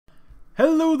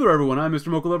Hello there everyone, I'm Mr.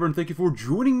 Mochalover, and thank you for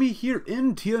joining me here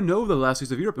in TNO, the last days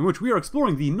of Europe, in which we are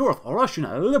exploring the North Russian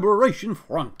Liberation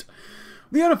Front,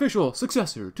 the unofficial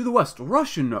successor to the West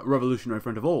Russian Revolutionary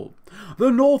Front of old. The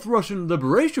North Russian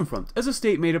Liberation Front is a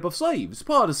state made up of slaves,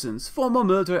 partisans, former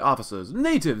military officers,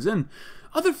 natives, and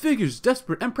other figures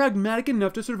desperate and pragmatic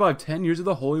enough to survive 10 years of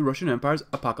the Holy Russian Empire's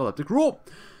apocalyptic rule.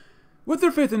 With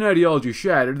their faith and ideology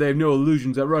shattered, they have no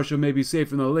illusions that Russia may be safe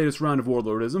from the latest round of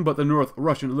warlordism, but the North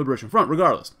Russian Liberation Front,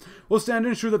 regardless, will stand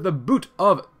and ensure that the boot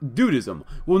of dudism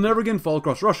will never again fall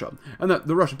across Russia, and that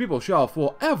the Russian people shall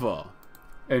forever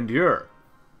endure.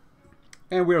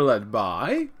 And we are led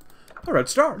by a Red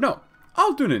Star. No,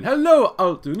 Altunin. Hello,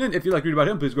 Altunin. If you'd like to read about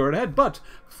him, please go right ahead. But,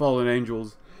 fallen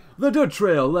angels. The dirt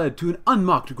trail led to an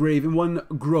unmarked grave in one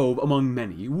grove among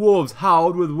many. Wolves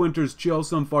howled with winter's chill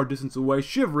some far distance away.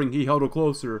 Shivering, he huddled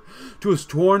closer to his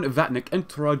torn vatnik and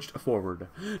trudged forward.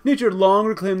 Nature had long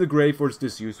reclaimed the grave for its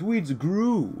disuse. Weeds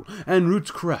grew, and roots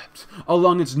crept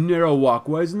along its narrow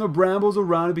walkways, and the brambles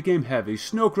around it became heavy,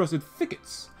 snow-crusted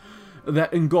thickets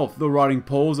that engulfed the rotting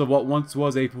poles of what once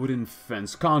was a wooden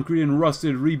fence. Concrete and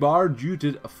rusted rebar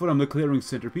jutted from the clearing's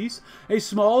centerpiece, a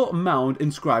small mound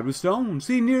inscribed with stones.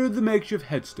 He neared the makeshift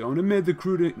headstone. Amid the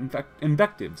crude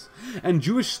invectives and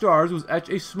Jewish stars was etched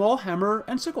a small hammer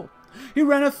and sickle. He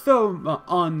ran a thumb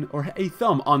on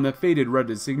the faded red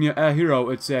insignia. A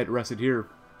hero, it said, rested here.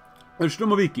 The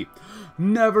Shtomoviki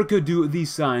never could do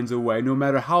these signs away, no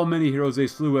matter how many heroes they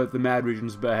slew at the Mad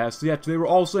Region's behest, yet they were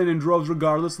all slain in droves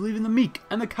regardless, leaving the meek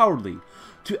and the cowardly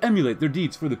to emulate their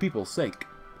deeds for the people's sake.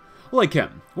 Like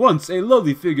him, once a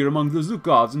lowly figure among the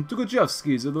Zhukovs and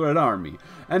Tukhachevskys of the Red Army,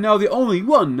 and now the only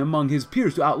one among his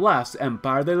peers to outlast the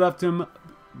Empire, they left him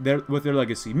with their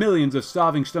legacy. Millions of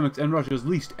starving stomachs in Russia's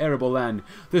least arable land,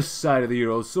 this side of the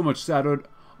Urals, so much saddened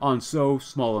on so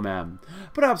small a man.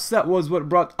 Perhaps that was what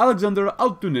brought Alexander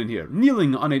Altunin here,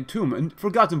 kneeling on a tomb and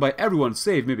forgotten by everyone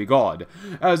save maybe God.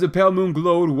 As the pale moon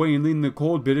glowed wanly and the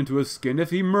cold bit into his skin,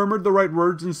 if he murmured the right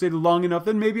words and stayed long enough,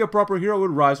 then maybe a proper hero would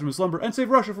rise from his slumber and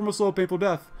save Russia from a slow, painful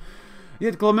death.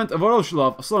 Yet Clement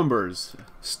Voroshilov slumbers,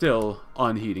 still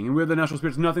unheeding, and we have the national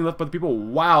spirits, nothing left but the people.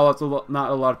 Wow, that's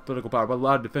not a lot of political power, but a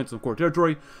lot of defense of core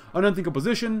territory, an unthinkable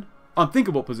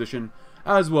position,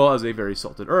 as well as a very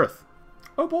salted earth.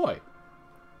 Oh boy.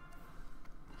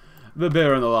 The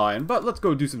bear and the lion. But let's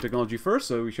go do some technology first,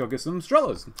 so we shall get some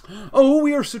Strellas. Oh,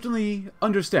 we are certainly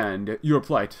understand your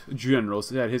plight, General,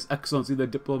 said His Excellency the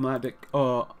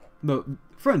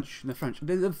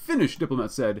Finnish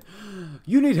diplomat said.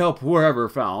 You need help wherever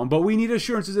found, but we need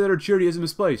assurances that our charity isn't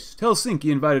misplaced.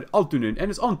 Helsinki invited Altunin and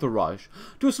his entourage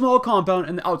to a small compound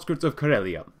in the outskirts of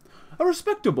Karelia. A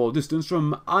respectable distance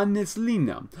from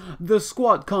Anislina, the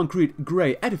squat concrete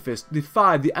gray edifice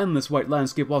defied the endless white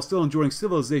landscape while still enjoying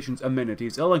civilization's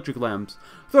amenities. Electric lamps,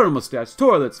 thermostats,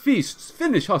 toilets, feasts.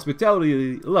 Finnish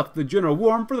hospitality left the general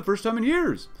warm for the first time in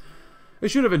years. They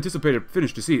should have anticipated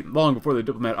Finnish deceit long before the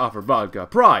diplomat offered vodka.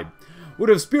 Pride would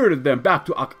have spirited them back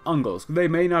to Angolsk. They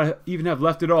may not even have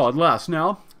left at all at last.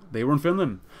 Now, they were in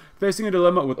Finland, facing a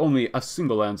dilemma with only a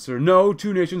single answer. No,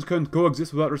 two nations can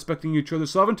coexist without respecting each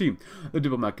other's sovereignty, the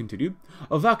diplomat continued.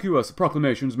 Vacuous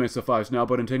proclamations may suffice now,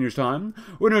 but in 10 years' time,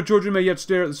 when our children may yet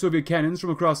stare at the Soviet cannons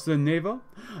from across the Neva,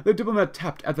 the diplomat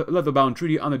tapped at the leather-bound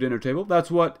treaty on the dinner table.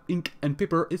 That's what ink and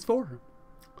paper is for.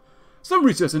 Some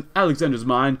recess in Alexander's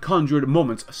mind conjured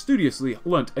moments studiously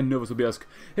learnt in Novosibirsk,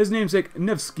 his namesake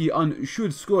Nevsky on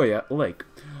Shudskoye Lake,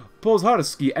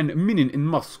 Pozharsky and Minin in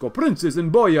Moscow, princes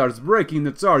and boyars breaking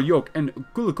the Tsar yoke and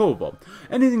Kulikovo,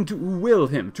 anything to will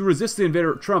him to resist the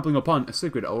invader trampling upon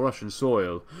sacred Russian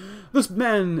soil. The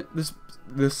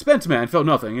spent man felt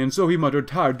nothing, and so he muttered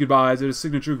tired goodbyes at his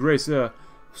signature grace,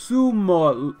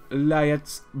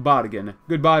 Sumolayets Bargain.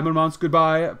 Goodbye, Murmansk,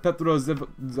 goodbye,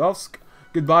 Petrozavsk,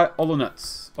 goodbye,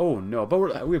 Olonets. Oh no,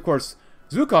 but we of course,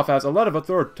 Zhukov has a lot of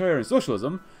authoritarian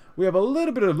socialism. We have a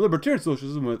little bit of libertarian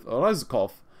socialism with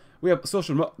Ryzhkov. We have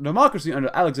social democracy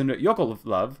under Alexander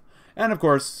Yakovlev, and of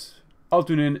course,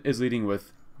 Altunin is leading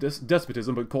with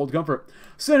despotism but cold comfort.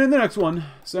 Send in the next one.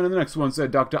 Send in the next one,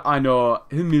 said Dr. Ino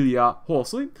Emilia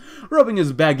hoarsely, rubbing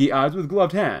his baggy eyes with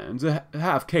gloved hands,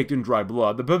 half caked in dry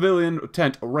blood. The pavilion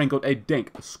tent rankled a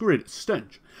dank, scurrid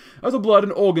stench, as the blood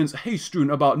and organs hay-strewn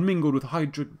about mingled with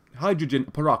hydrogen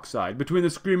peroxide. Between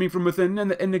the screaming from within and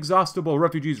the inexhaustible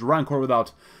refugees' rancor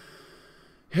without,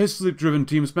 his sleep-driven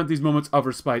team spent these moments of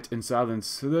respite in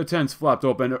silence. The tents flapped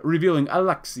open, revealing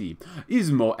Alexei,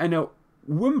 Izmo, and a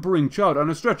whimpering child on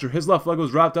a stretcher. His left leg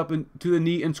was wrapped up to the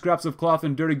knee in scraps of cloth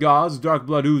and dirty gauze, dark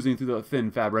blood oozing through the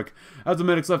thin fabric. As the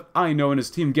medics left, Aino and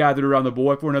his team gathered around the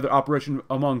boy for another operation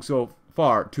among so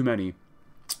far too many.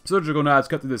 Surgical knives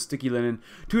cut through the sticky linen.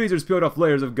 Tweezers peeled off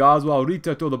layers of gauze while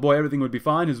Rita told the boy everything would be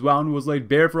fine. His wound was laid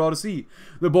bare for all to see.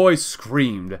 The boy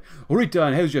screamed. Rita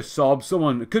and Hezja sobbed.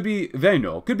 Someone, could be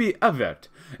Veno, could be Evert,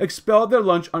 expelled their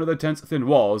lunch under the tent's thin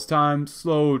walls. Time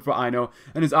slowed for Aino,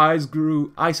 and his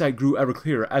eyesight grew ever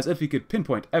clearer, as if he could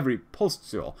pinpoint every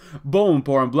pulsatile, bone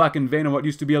pore and blackened vein on what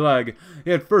used to be a leg.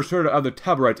 He had first heard of the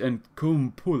taborite and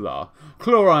cumpula,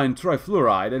 chlorine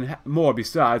trifluoride, and more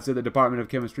besides, said the Department of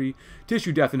Chemistry.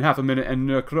 Tissue death in half a minute and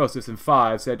necrosis in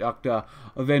 5, said Dr.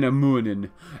 Venamunin.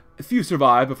 Few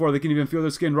survive before they can even feel their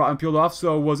skin rot and peeled off,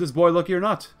 so was this boy lucky or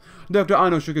not? Dr.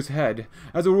 Aino shook his head.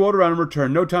 As the world around him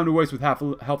returned, no time to waste with half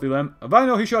a healthy limb.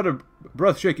 Vino, he shouted,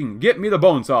 breath shaking, get me the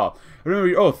bone saw. Remember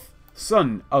your oath,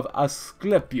 son of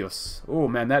Asclepius. Oh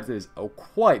man, that is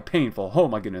quite painful. Oh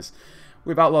my goodness.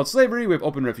 We've outlawed slavery, we've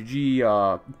opened refugee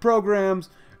programs,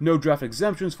 no draft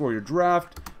exemptions for your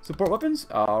draft. Support weapons?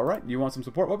 Alright, you want some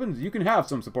support weapons? You can have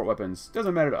some support weapons.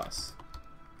 Doesn't matter to us.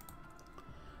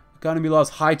 Economy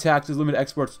laws, high taxes, limited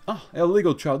exports.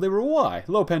 Illegal child labor. Why?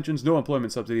 Low pensions, no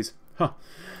employment subsidies.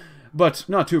 But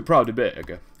not too proud to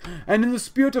beg. And in the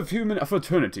spirit of human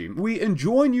fraternity, we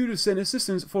enjoin you to send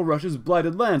assistance for Russia's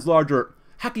blighted lands. Larger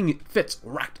hacking fits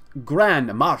racked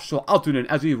Grand Marshal Altunen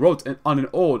as he wrote on an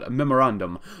old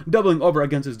memorandum, doubling over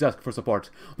against his desk for support.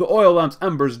 The oil lamp's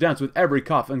embers danced with every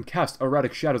cough and cast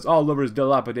erratic shadows all over his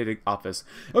dilapidated office.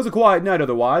 It was a quiet night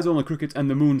otherwise, only crickets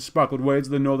and the moon sparkled waves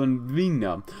of the northern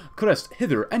Vina crest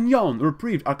hither and yon,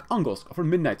 reprieved Arkhangelsk from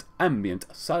midnight's ambient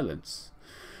silence.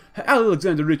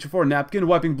 Alexander reached for a napkin,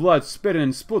 wiping blood, spit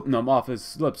and sputum off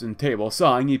his lips and table.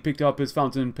 Sighing, he picked up his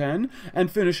fountain pen and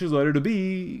finished his letter to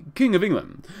be King of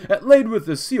England. It laid with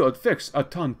the seal it fixed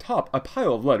on top a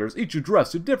pile of letters, each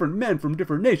addressed to different men from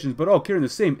different nations, but all carrying the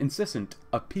same incessant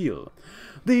appeal.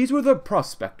 These were the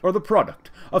product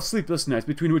of sleepless nights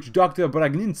between which Dr.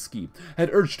 Bragninsky had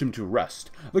urged him to rest.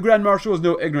 The Grand Marshal was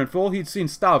no ignorant fool. He'd seen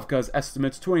Stavka's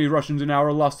estimates, 20 Russians an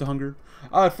hour lost to hunger.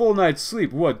 A full night's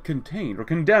sleep would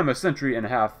condemn a century and a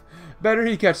half. Better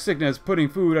he catch sickness putting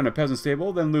food on a peasant's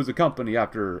table than lose a company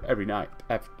after every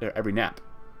nap.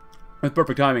 With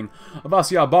perfect timing,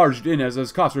 Vasya barged in as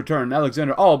his cops returned.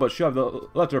 Alexander all but shoved the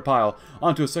letter pile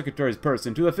onto his secretary's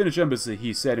person. To the Finnish embassy,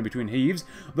 he said in between heaves.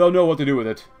 They'll know what to do with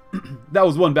it. That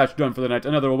was one batch done for the night.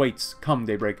 Another awaits come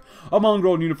daybreak. A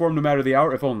mongrel in uniform no matter the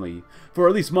hour, if only. For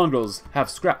at least mongrels have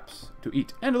scraps to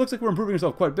eat. And it looks like we're improving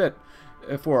ourselves quite a bit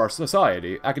for our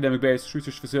society. Academic base,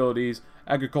 research facilities,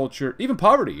 agriculture, even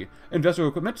poverty, industrial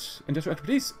equipment, industrial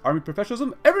expertise, army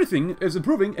professionalism. Everything is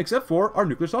improving except for our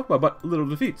nuclear stockpile, but little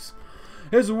defeats.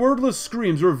 His wordless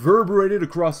screams reverberated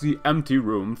across the empty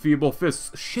room, feeble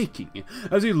fists shaking.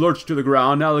 As he lurched to the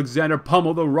ground, Alexander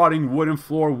pummeled the rotting wooden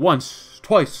floor once,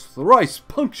 twice, thrice,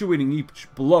 punctuating each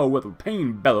blow with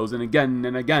pain bellows, and again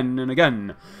and again and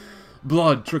again.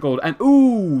 Blood trickled and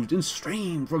oozed and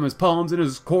streamed from his palms, and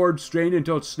his cord strained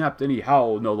until it snapped, and he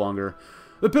howled no longer.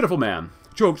 The pitiful man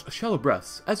choked shallow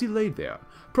breaths as he laid there,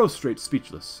 prostrate,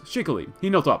 speechless. Shakily, he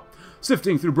knelt up,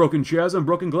 sifting through broken chairs and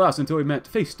broken glass until he met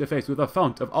face to face with the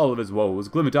fount of all of his woes.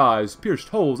 Glimited eyes pierced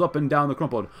holes up and down the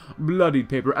crumpled, bloodied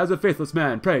paper as a faithless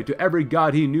man prayed to every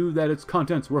god he knew that its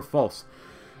contents were false,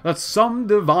 that some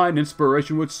divine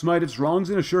inspiration would smite its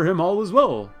wrongs and assure him all is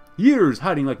well. Years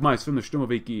hiding like mice from the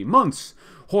Shtumoviki, months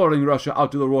whoring Russia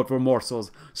out to the road for morsels,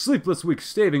 sleepless weeks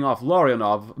staving off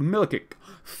Larionov, Milikik,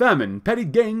 famine, petty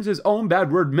gangs, his own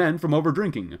bad word men from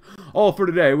over-drinking. All for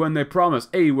today when they promised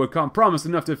aid would come, promised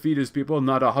enough to feed his people,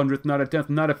 not a 100th, not a 10th,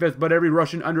 not a 5th, but every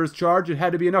Russian under his charge. It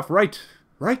had to be enough, right?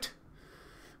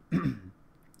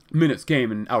 Minutes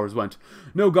came and hours went.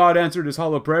 No god answered his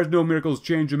hollow prayers, no miracles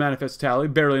changed the manifest tally,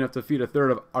 barely enough to feed a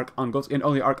third of Arkhangelsk, and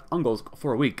only Arkhangelsk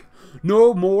for a week.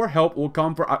 No more help will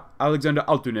come for Alexander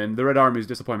Altunen, the Red Army's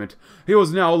disappointment. He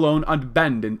was now alone,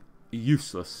 abandoned,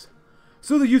 useless.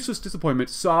 So the useless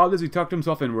disappointment sobbed as he tucked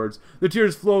himself inwards. The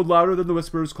tears flowed louder than the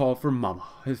whisper's call for Mama,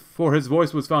 for his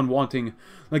voice was found wanting,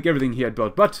 like everything he had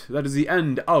built. But that is the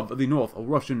end of the North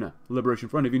Russian Liberation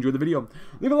Front. If you enjoyed the video,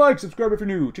 leave a like, subscribe if you're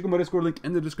new, check out my Discord link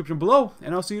in the description below,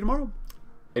 and I'll see you tomorrow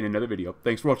in another video.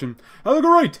 Thanks for watching. Have a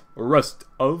great rest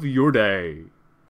of your day.